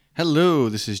Hello,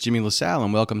 this is Jimmy LaSalle,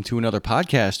 and welcome to another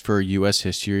podcast for U.S.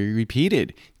 History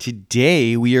Repeated.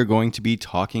 Today, we are going to be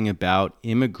talking about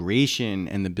immigration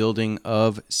and the building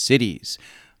of cities.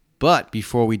 But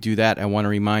before we do that, I want to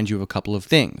remind you of a couple of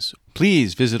things.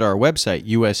 Please visit our website,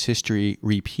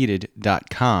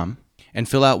 ushistoryrepeated.com, and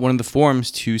fill out one of the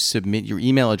forms to submit your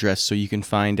email address so you can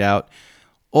find out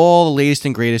all the latest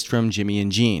and greatest from Jimmy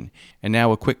and Jean. And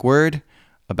now a quick word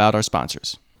about our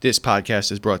sponsors. This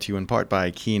podcast is brought to you in part by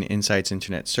Keen Insights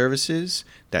Internet Services.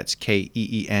 That's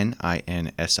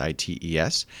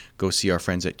KEENINSITES. Go see our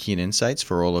friends at Keen Insights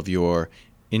for all of your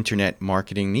internet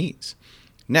marketing needs.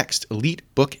 Next,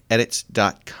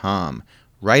 EliteBookEdits.com.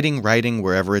 Writing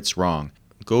wherever it's wrong.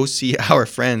 Go see our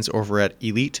friends over at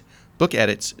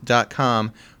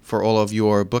EliteBookEdits.com for all of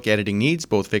your book editing needs,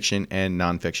 both fiction and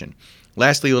nonfiction.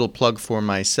 Lastly, a little plug for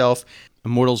myself.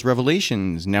 Immortals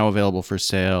Revelations, now available for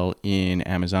sale in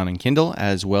Amazon and Kindle,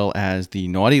 as well as The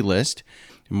Naughty List.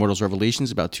 Immortals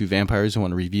Revelations, about two vampires who want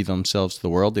to reveal themselves to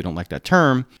the world. They don't like that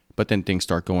term, but then things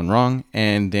start going wrong.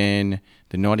 And then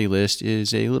The Naughty List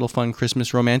is a little fun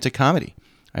Christmas romantic comedy.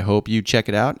 I hope you check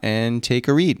it out and take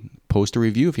a read. Post a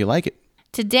review if you like it.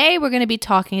 Today, we're going to be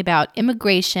talking about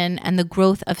immigration and the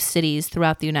growth of cities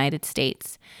throughout the United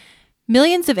States.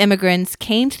 Millions of immigrants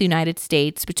came to the United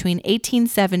States between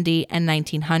 1870 and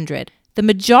 1900. The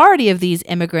majority of these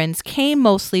immigrants came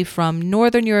mostly from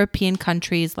Northern European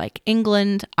countries like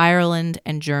England, Ireland,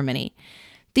 and Germany.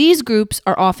 These groups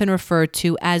are often referred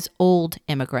to as old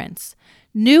immigrants.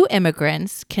 New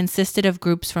immigrants consisted of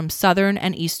groups from Southern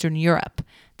and Eastern Europe.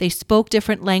 They spoke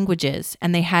different languages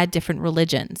and they had different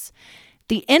religions.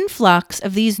 The influx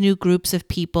of these new groups of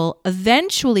people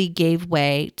eventually gave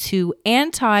way to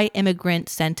anti-immigrant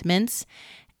sentiments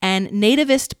and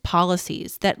nativist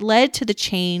policies that led to the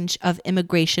change of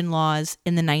immigration laws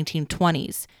in the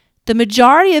 1920s. The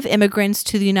majority of immigrants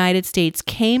to the United States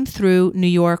came through New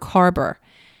York Harbor,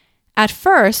 at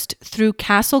first through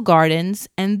Castle Gardens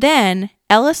and then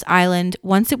Ellis Island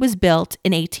once it was built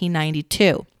in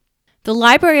 1892. The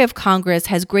Library of Congress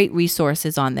has great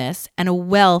resources on this and a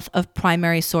wealth of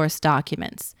primary source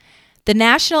documents. The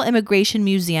National Immigration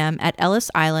Museum at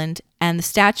Ellis Island and the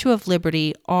Statue of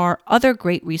Liberty are other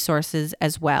great resources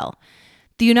as well.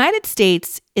 The United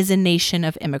States is a nation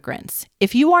of immigrants.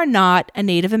 If you are not a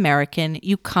Native American,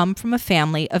 you come from a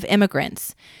family of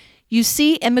immigrants. You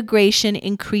see immigration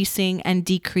increasing and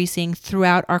decreasing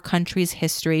throughout our country's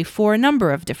history for a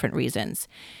number of different reasons.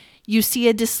 You see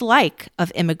a dislike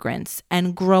of immigrants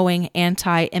and growing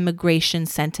anti-immigration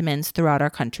sentiments throughout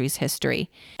our country's history.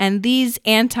 And these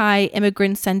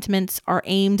anti-immigrant sentiments are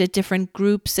aimed at different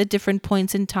groups at different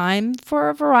points in time for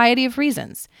a variety of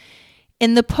reasons.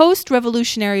 In the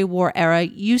post-Revolutionary War era,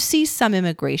 you see some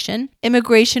immigration.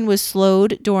 Immigration was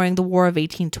slowed during the War of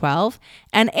 1812,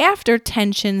 and after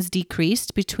tensions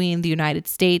decreased between the United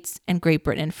States and Great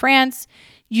Britain and France,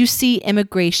 you see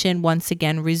immigration once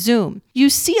again resume. You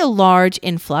see a large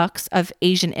influx of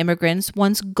Asian immigrants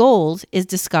once gold is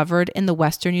discovered in the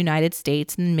western United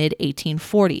States in the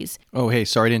mid-1840s. Oh, hey,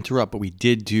 sorry to interrupt, but we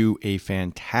did do a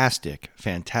fantastic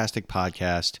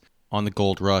podcast on the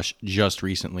gold rush just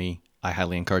recently. I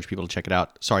highly encourage people to check it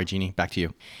out. Sorry, Jeannie, back to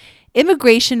you.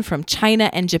 Immigration from China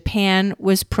and Japan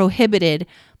was prohibited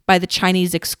by the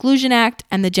Chinese Exclusion Act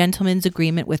and the Gentleman's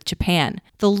Agreement with Japan.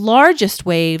 The largest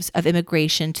waves of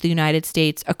immigration to the United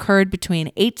States occurred between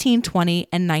 1820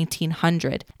 and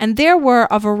 1900, and there were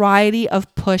a variety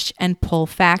of push and pull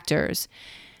factors.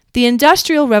 The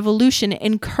Industrial Revolution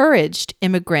encouraged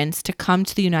immigrants to come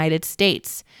to the United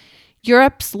States.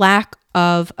 Europe's lack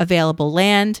of available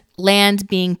land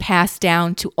being passed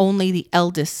down to only the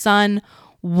eldest son,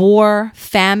 war,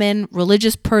 famine,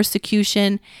 religious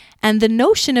persecution, and the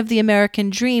notion of the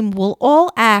American dream will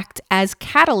all act as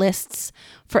catalysts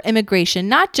for immigration,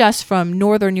 not just from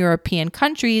Northern European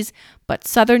countries, but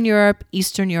Southern Europe,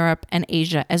 Eastern Europe, and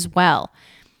Asia as well.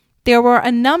 There were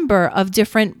a number of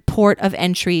different port of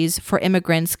entries for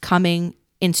immigrants coming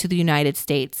into the United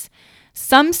States.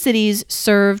 Some cities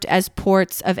served as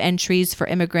ports of entries for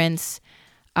immigrants.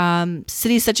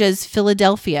 Cities such as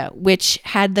Philadelphia, which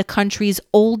had the country's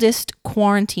oldest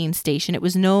quarantine station. It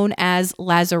was known as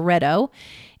Lazaretto.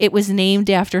 It was named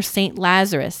after St.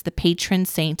 Lazarus, the patron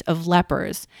saint of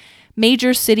lepers.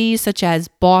 Major cities such as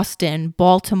Boston,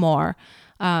 Baltimore,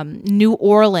 New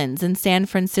Orleans, and San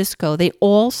Francisco, they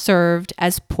all served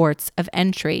as ports of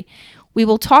entry. We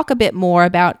will talk a bit more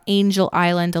about Angel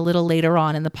Island a little later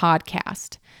on in the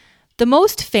podcast. The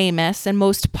most famous and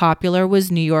most popular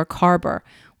was New York Harbor.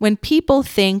 When people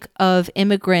think of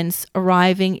immigrants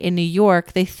arriving in New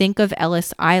York, they think of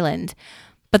Ellis Island.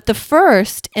 But the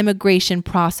first immigration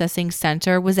processing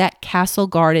center was at Castle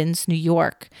Gardens, New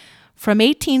York. From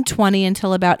 1820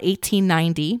 until about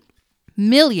 1890,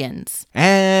 millions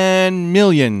And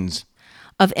millions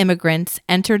of immigrants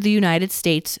entered the United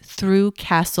States through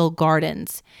Castle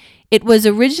Gardens. It was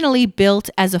originally built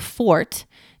as a fort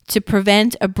to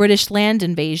prevent a British land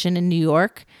invasion in New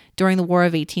York during the War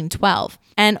of 1812.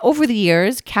 And over the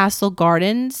years, Castle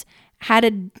Gardens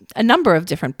had a number of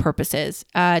different purposes.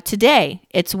 Today,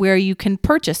 it's where you can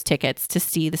purchase tickets to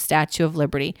see the Statue of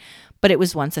Liberty, but it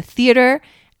was once a theater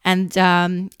and,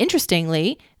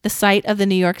 interestingly, the site of the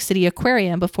New York City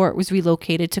Aquarium before it was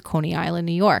relocated to Coney Island,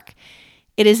 New York.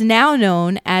 It is now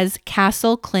known as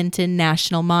Castle Clinton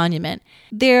National Monument.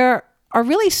 There are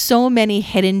really so many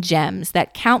hidden gems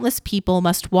that countless people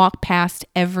must walk past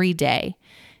every day,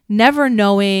 never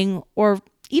knowing or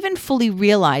even fully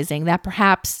realizing that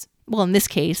perhaps, well, in this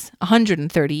case,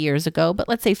 130 years ago, but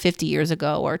let's say 50 years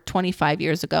ago or 25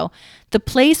 years ago, the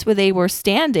place where they were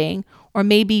standing or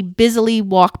maybe busily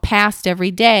walk past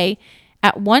every day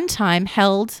at one time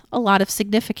held a lot of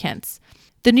significance.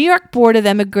 The New York Board of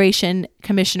Immigration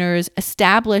Commissioners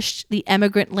established the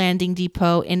Emigrant Landing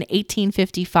Depot in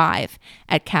 1855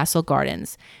 at Castle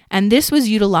Gardens, and this was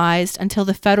utilized until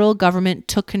the federal government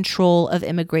took control of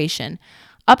immigration.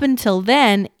 Up until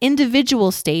then,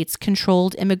 individual states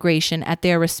controlled immigration at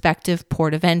their respective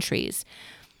port of entries.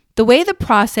 The way the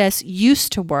process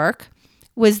used to work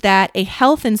was that a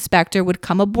health inspector would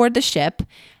come aboard the ship,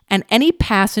 and any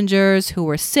passengers who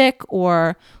were sick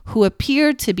or who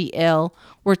appeared to be ill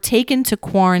were taken to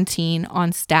quarantine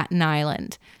on Staten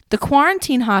Island. The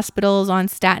quarantine hospitals on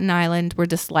Staten Island were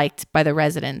disliked by the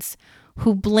residents,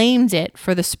 who blamed it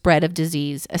for the spread of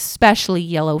disease, especially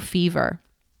yellow fever.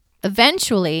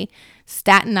 Eventually,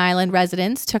 Staten Island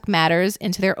residents took matters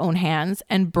into their own hands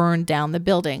and burned down the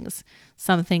buildings.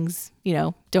 Some things,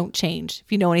 don't change.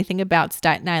 If you know anything about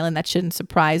Staten Island, that shouldn't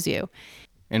surprise you.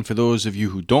 And for those of you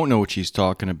who don't know what she's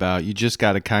talking about, you just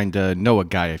got to kind of know a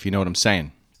guy, if you know what I'm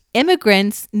saying.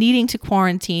 Immigrants needing to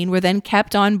quarantine were then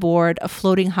kept on board a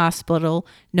floating hospital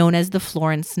known as the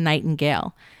Florence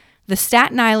Nightingale. The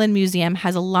Staten Island Museum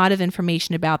has a lot of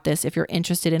information about this if you're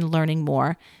interested in learning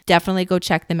more. Definitely go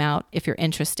check them out if you're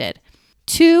interested.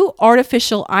 2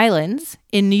 artificial islands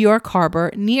in New York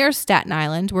Harbor near Staten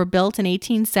Island were built in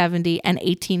 1870 and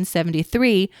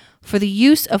 1873 for the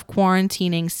use of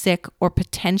quarantining sick or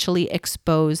potentially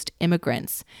exposed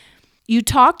immigrants. You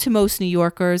talk to most New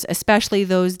Yorkers, especially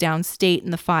those downstate in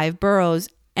the 5 boroughs,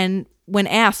 and when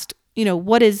asked,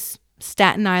 what is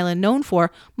Staten Island known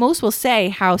for, most will say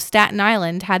how Staten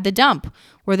Island had the dump,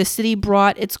 where the city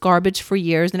brought its garbage for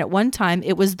years, and at one time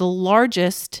it was the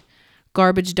largest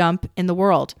garbage dump in the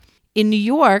world. In New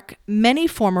York, many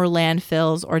former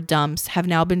landfills or dumps have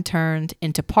now been turned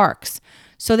into parks.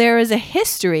 So there is a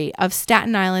history of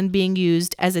Staten Island being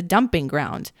used as a dumping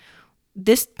ground,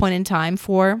 this point in time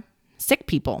for sick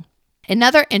people.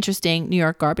 Another interesting New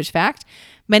York garbage fact,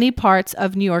 many parts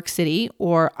of New York City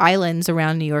or islands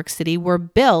around New York City were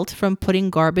built from putting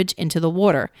garbage into the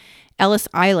water. Ellis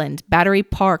Island, Battery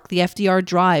Park, the FDR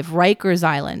Drive, Rikers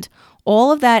Island,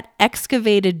 all of that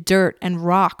excavated dirt and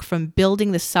rock from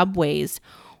building the subways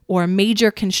or major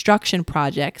construction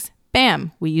projects,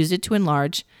 bam, we used it to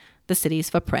enlarge the city's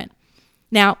footprint.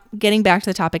 Now, getting back to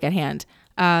the topic at hand,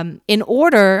 in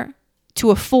order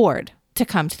to afford to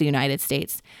come to the United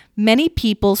States, many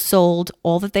people sold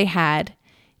all that they had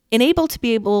and able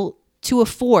to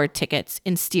afford tickets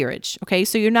in steerage. Okay,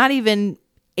 so you're not even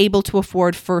able to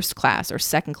afford first class or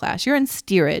second class. You're in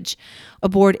steerage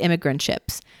aboard immigrant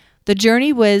ships. The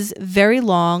journey was very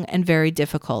long and very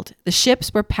difficult. The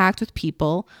ships were packed with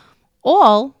people,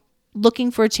 all looking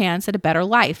for a chance at a better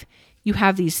life. You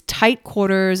have these tight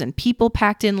quarters and people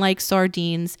packed in like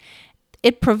sardines.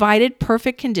 It provided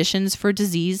perfect conditions for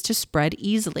disease to spread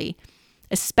easily,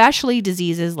 especially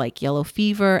diseases like yellow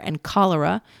fever and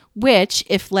cholera, which,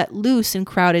 if let loose in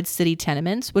crowded city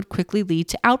tenements, would quickly lead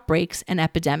to outbreaks and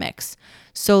epidemics.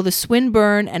 So the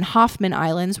Swinburne and Hoffman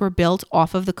Islands were built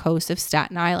off of the coast of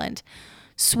Staten Island.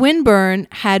 Swinburne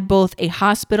had both a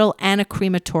hospital and a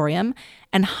crematorium,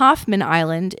 and Hoffman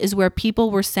Island is where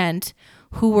people were sent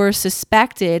who were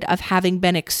suspected of having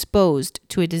been exposed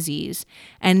to a disease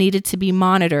and needed to be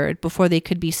monitored before they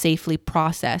could be safely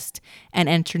processed and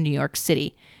enter New York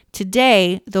City.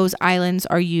 Today, those islands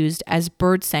are used as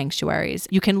bird sanctuaries.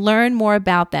 You can learn more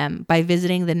about them by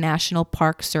visiting the National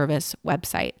Park Service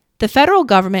website. The federal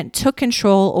government took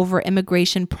control over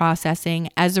immigration processing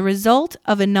as a result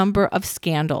of a number of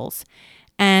scandals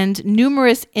and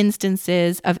numerous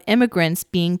instances of immigrants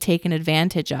being taken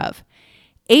advantage of.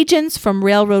 Agents from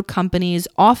railroad companies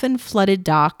often flooded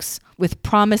docks with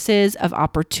promises of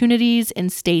opportunities in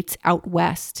states out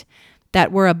west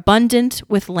that were abundant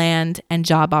with land and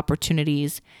job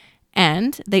opportunities,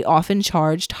 and they often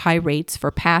charged high rates for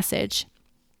passage.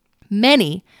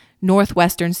 Many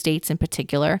northwestern states in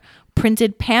particular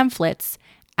printed pamphlets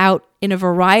out in a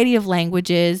variety of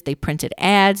languages. They printed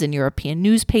ads in European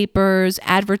newspapers,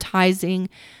 advertising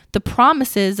the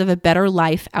promises of a better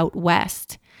life out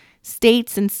west.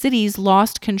 States and cities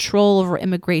lost control over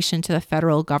immigration to the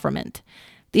federal government.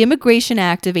 The Immigration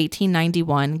Act of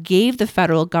 1891 gave the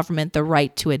federal government the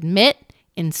right to admit,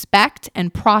 inspect,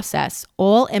 and process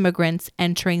all immigrants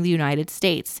entering the United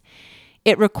States.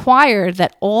 It required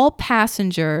that all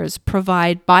passengers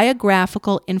provide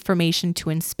biographical information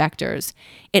to inspectors.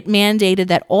 It mandated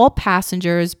that all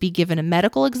passengers be given a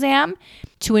medical exam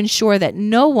to ensure that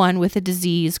no one with a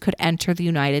disease could enter the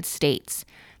United States.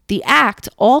 The act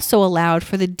also allowed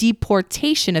for the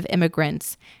deportation of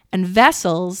immigrants, and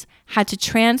vessels had to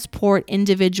transport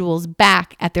individuals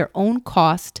back at their own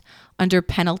cost under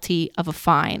penalty of a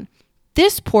fine.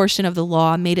 This portion of the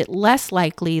law made it less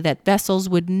likely that vessels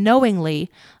would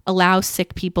knowingly allow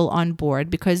sick people on board,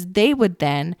 because they would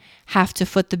then have to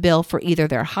foot the bill for either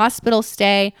their hospital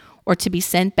stay or to be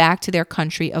sent back to their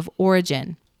country of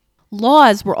origin.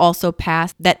 Laws were also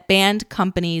passed that banned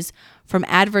companies from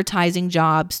advertising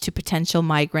jobs to potential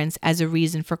migrants as a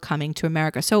reason for coming to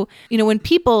America. So, when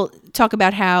people talk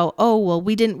about how,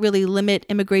 we didn't really limit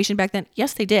immigration back then,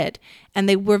 yes, they did. And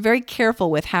they were very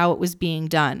careful with how it was being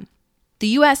done. The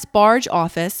U.S. Barge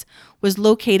Office was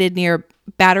located near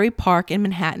Battery Park in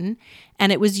Manhattan,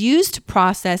 and it was used to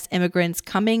process immigrants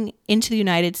coming into the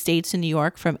United States in New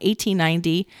York from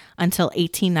 1890 until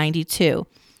 1892.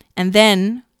 And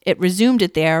then it resumed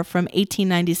it there from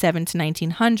 1897 to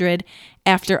 1900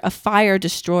 after a fire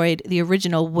destroyed the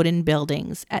original wooden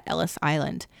buildings at Ellis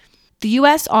Island. The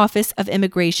U.S. Office of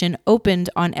Immigration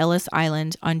opened on Ellis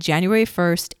Island on January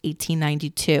 1st,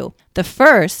 1892. The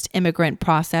first immigrant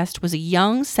processed was a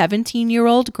young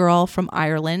 17-year-old girl from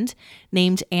Ireland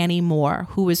named Annie Moore,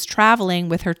 who was traveling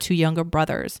with her two younger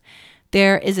brothers.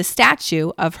 There is a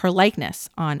statue of her likeness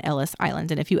on Ellis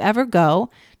Island, and if you ever go,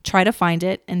 try to find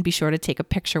it and be sure to take a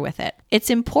picture with it. It's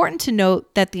important to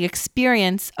note that the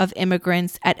experience of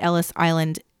immigrants at Ellis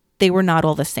Island, they were not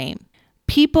all the same.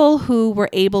 People who were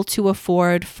able to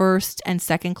afford first and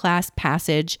second class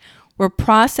passage were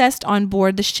processed on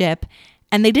board the ship,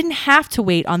 and they didn't have to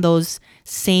wait on those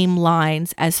same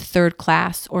lines as third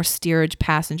class or steerage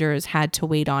passengers had to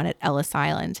wait on at Ellis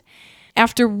Island.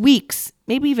 After weeks,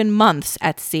 maybe even months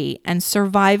at sea and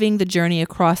surviving the journey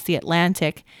across the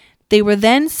Atlantic, they were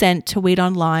then sent to wait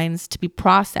on lines to be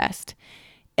processed.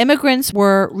 Immigrants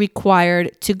were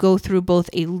required to go through both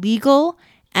a legal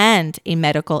and a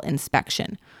medical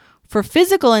inspection. For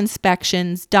physical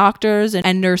inspections, doctors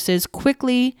and nurses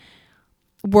quickly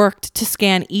worked to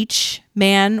scan each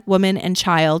man, woman, and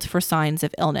child for signs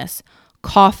of illness: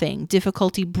 coughing,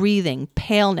 difficulty breathing,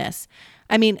 paleness.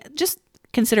 Just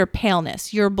consider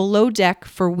paleness. You're below deck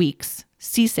for weeks,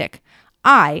 seasick.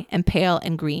 I am pale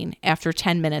and green after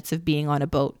 10 minutes of being on a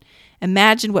boat.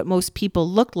 Imagine what most people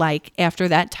look like after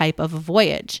that type of a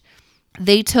voyage.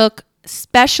 They took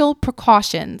special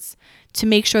precautions to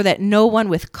make sure that no one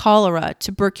with cholera,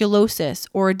 tuberculosis,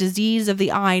 or a disease of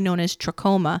the eye known as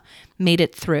trachoma made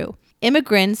it through.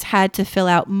 Immigrants had to fill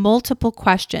out multiple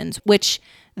questions, which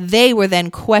they were then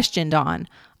questioned on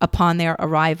upon their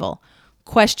arrival.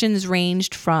 Questions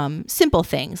ranged from simple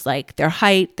things like their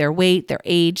height, their weight, their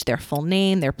age, their full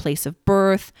name, their place of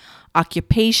birth,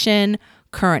 occupation,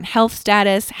 current health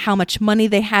status, how much money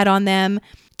they had on them.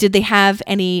 Did they have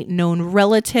any known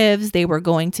relatives they were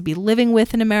going to be living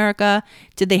with in America?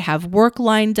 Did they have work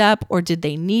lined up, or did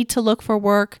they need to look for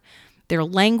work? Their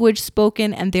language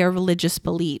spoken and their religious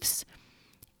beliefs.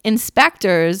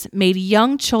 Inspectors made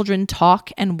young children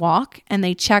talk and walk, and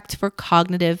they checked for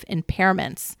cognitive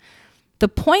impairments. The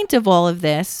point of all of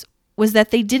this was that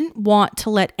they didn't want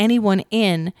to let anyone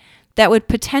in that would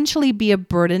potentially be a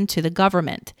burden to the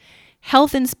government.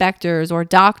 Health inspectors or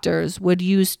doctors would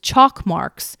use chalk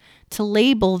marks to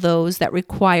label those that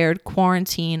required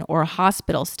quarantine or a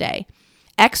hospital stay.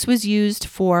 X was used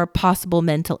for possible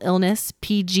mental illness,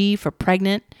 PG for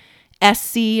pregnant,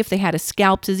 SC if they had a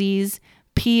scalp disease,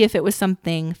 P if it was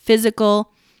something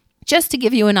physical, just to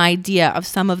give you an idea of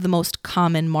some of the most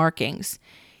common markings.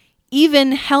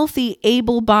 Even healthy,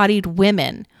 able-bodied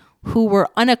women who were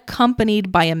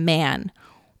unaccompanied by a man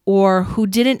or who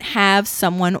didn't have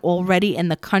someone already in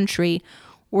the country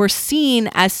were seen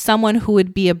as someone who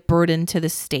would be a burden to the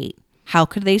state. How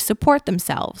could they support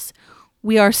themselves?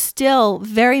 we are still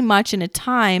very much in a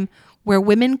time where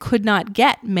women could not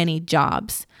get many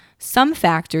jobs. Some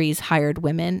factories hired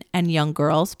women and young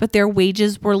girls, but their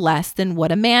wages were less than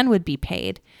what a man would be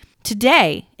paid.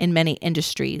 Today, in many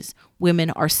industries, women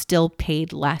are still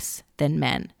paid less than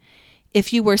men.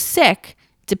 If you were sick,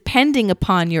 depending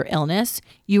upon your illness,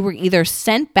 you were either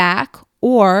sent back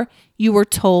or you were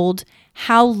told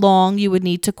how long you would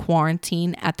need to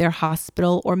quarantine at their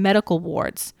hospital or medical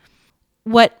wards.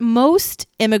 What most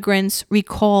immigrants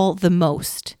recall the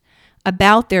most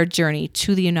about their journey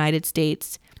to the United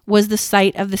States was the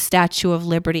sight of the Statue of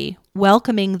Liberty,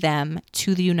 welcoming them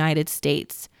to the United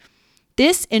States.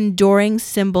 This enduring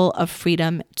symbol of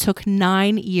freedom took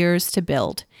 9 years to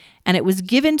build, and it was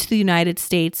given to the United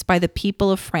States by the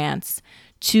people of France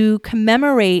to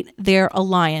commemorate their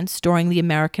alliance during the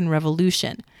American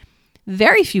Revolution.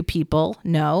 Very few people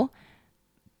know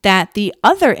that the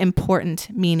other important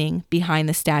meaning behind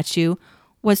the statue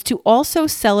was to also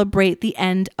celebrate the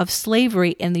end of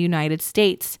slavery in the United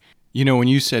States. You know, when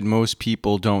you said most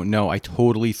people don't know, I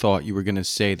totally thought you were going to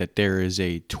say that there is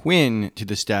a twin to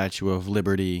the Statue of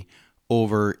Liberty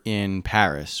over in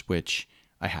Paris, which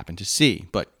I happen to see.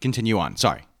 But continue on.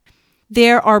 Sorry.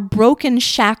 There are broken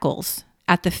shackles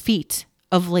at the feet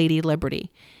of Lady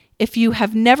Liberty. If you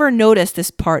have never noticed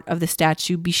this part of the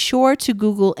statue, be sure to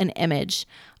Google an image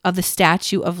of the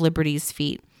Statue of Liberty's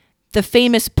feet. The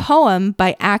famous poem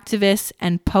by activist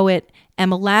and poet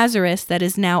Emma Lazarus that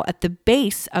is now at the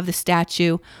base of the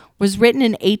statue was written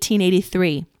in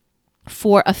 1883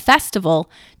 for a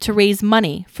festival to raise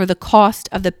money for the cost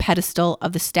of the pedestal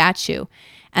of the statue.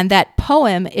 And that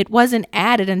poem, it wasn't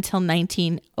added until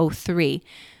 1903.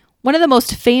 One of the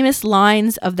most famous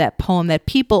lines of that poem that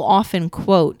people often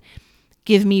quote,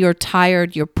 "Give me you're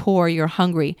tired, you're poor, you're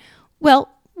hungry." Well,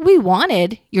 we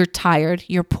wanted you're tired,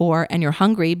 you're poor, and you're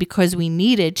hungry because we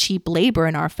needed cheap labor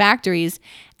in our factories,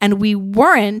 and we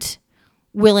weren't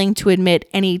willing to admit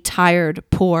any tired,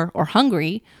 poor, or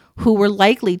hungry who were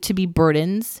likely to be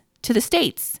burdens to the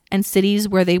states and cities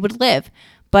where they would live.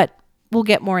 But we'll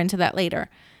get more into that later.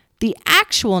 The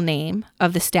actual name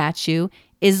of the statue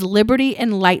is Liberty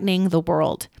Enlightening the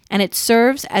World, and it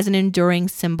serves as an enduring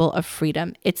symbol of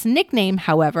freedom. Its nickname,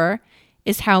 however,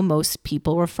 is how most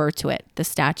people refer to it, the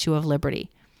Statue of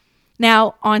Liberty.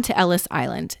 Now, on to Ellis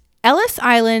Island. Ellis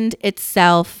Island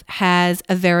itself has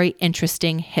a very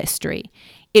interesting history.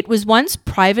 It was once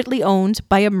privately owned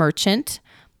by a merchant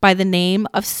by the name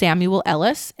of Samuel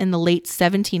Ellis in the late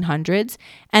 1700s,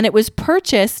 and it was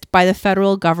purchased by the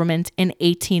federal government in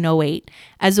 1808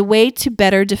 as a way to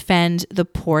better defend the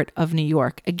port of New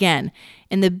York. Again,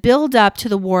 in the build-up to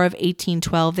the War of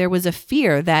 1812, there was a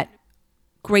fear that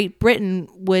Great Britain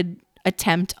would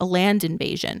attempt a land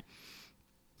invasion.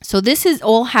 So this is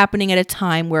all happening at a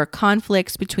time where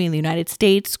conflicts between the United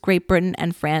States, Great Britain,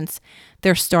 and France,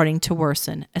 they're starting to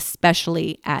worsen,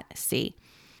 especially at sea.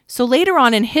 So later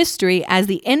on in history, as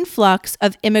the influx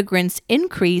of immigrants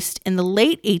increased in the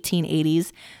late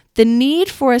 1880s, the need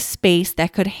for a space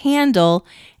that could handle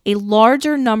a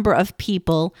larger number of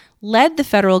people led the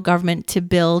federal government to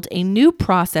build a new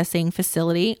processing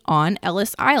facility on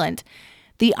Ellis Island.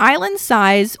 The island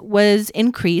size was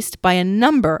increased by a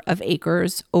number of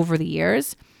acres over the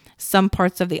years, some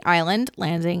parts of the island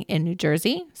landing in New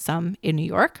Jersey, some in New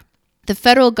York. The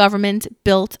federal government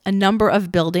built a number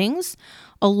of buildings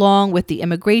along with the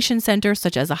immigration center,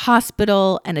 such as a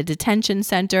hospital and a detention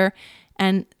center,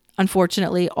 and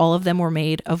unfortunately, all of them were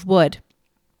made of wood.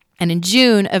 And in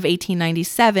June of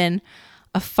 1897,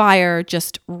 a fire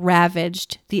just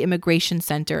ravaged the immigration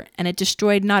center, and it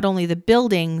destroyed not only the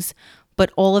buildings,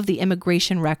 but all of the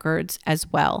immigration records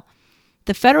as well.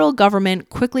 The federal government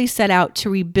quickly set out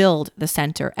to rebuild the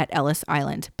center at Ellis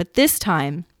Island, but this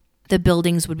time the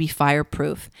buildings would be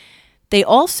fireproof. They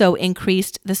also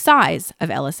increased the size of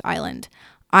Ellis Island.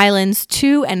 Islands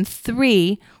 2 and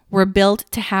 3 were built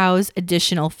to house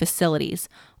additional facilities,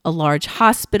 a large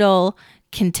hospital,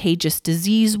 contagious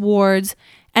disease wards,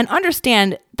 and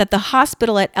understand that the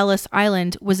hospital at Ellis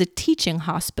Island was a teaching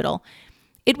hospital.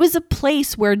 It was a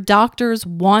place where doctors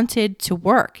wanted to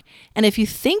work. And if you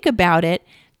think about it,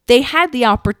 they had the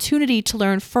opportunity to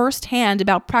learn firsthand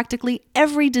about practically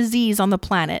every disease on the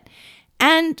planet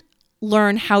and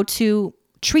learn how to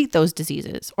treat those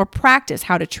diseases or practice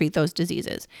how to treat those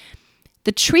diseases.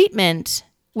 The treatment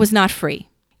was not free.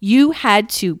 You had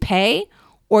to pay,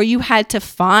 or you had to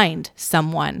find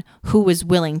someone who was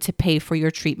willing to pay for your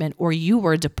treatment, or you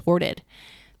were deported.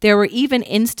 There were even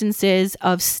instances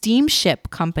of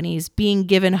steamship companies being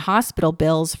given hospital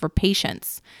bills for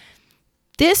patients.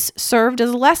 This served as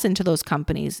a lesson to those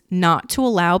companies not to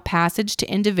allow passage to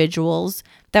individuals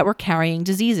that were carrying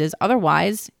diseases.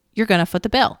 Otherwise, you're going to foot the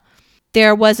bill.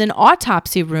 There was an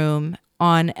autopsy room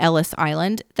on Ellis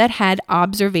Island that had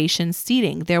observation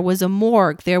seating. There was a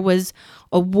morgue. There was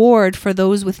a ward for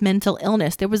those with mental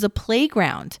illness. There was a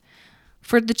playground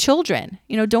for the children.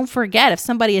 Don't forget, if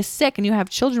somebody is sick and you have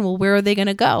children, well, where are they going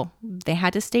to go? They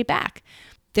had to stay back.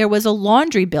 There was a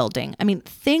laundry building.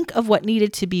 Think of what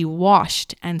needed to be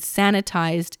washed and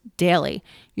sanitized daily.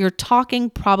 You're talking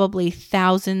probably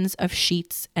thousands of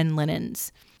sheets and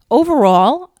linens.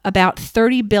 Overall, about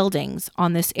 30 buildings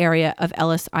on this area of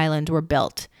Ellis Island were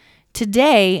built.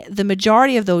 Today, the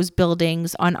majority of those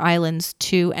buildings on Islands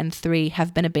 2 and 3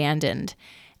 have been abandoned,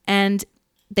 and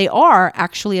they are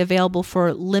actually available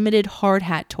for limited hard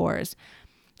hat tours.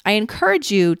 I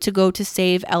encourage you to go to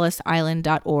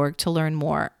saveellisisland.org to learn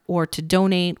more, or to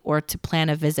donate, or to plan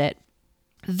a visit.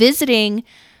 Visiting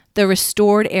the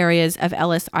restored areas of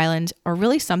Ellis Island are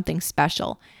really something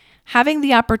special. Having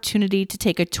the opportunity to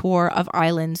take a tour of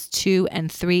Islands 2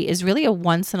 and 3 is really a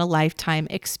once-in-a-lifetime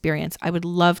experience. I would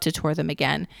love to tour them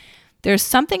again. There's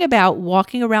something about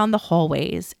walking around the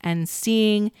hallways and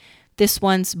seeing this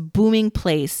once booming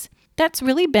place that's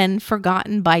really been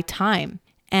forgotten by time,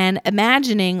 and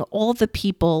imagining all the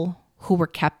people who were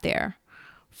kept there.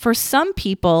 For some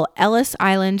people, Ellis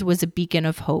Island was a beacon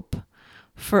of hope.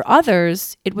 For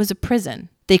others, it was a prison.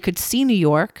 They could see New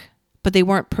York, but they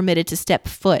weren't permitted to step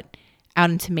foot out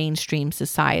into mainstream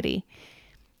society.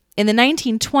 In the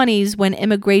 1920s, when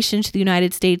immigration to the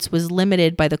United States was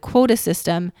limited by the quota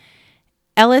system,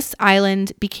 Ellis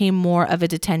Island became more of a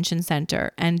detention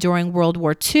center, and during World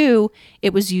War II,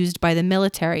 it was used by the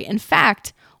military. In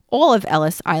fact, all of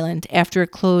Ellis Island, after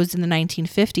it closed in the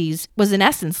 1950s, was in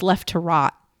essence left to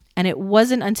rot. And it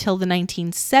wasn't until the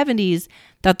 1970s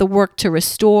that the work to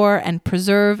restore and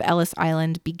preserve Ellis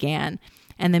Island began.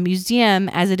 And the museum,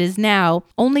 as it is now,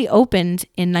 only opened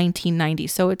in 1990,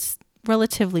 so it's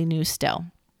relatively new still.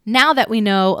 Now that we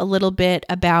know a little bit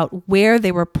about where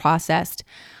they were processed,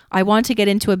 I want to get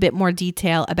into a bit more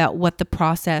detail about what the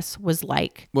process was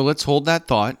like. Well, let's hold that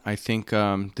thought. I think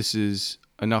this is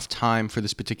enough time for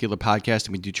this particular podcast,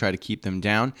 and we do try to keep them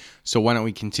down. So why don't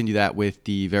we continue that with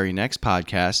the very next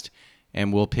podcast,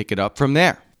 and we'll pick it up from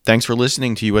there. Thanks for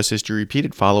listening to U.S. History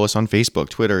Repeated. Follow us on Facebook,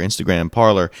 Twitter, Instagram,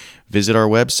 Parler. Visit our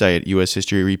website at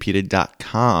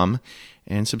ushistoryrepeated.com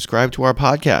and subscribe to our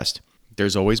podcast.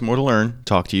 There's always more to learn.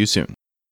 Talk to you soon.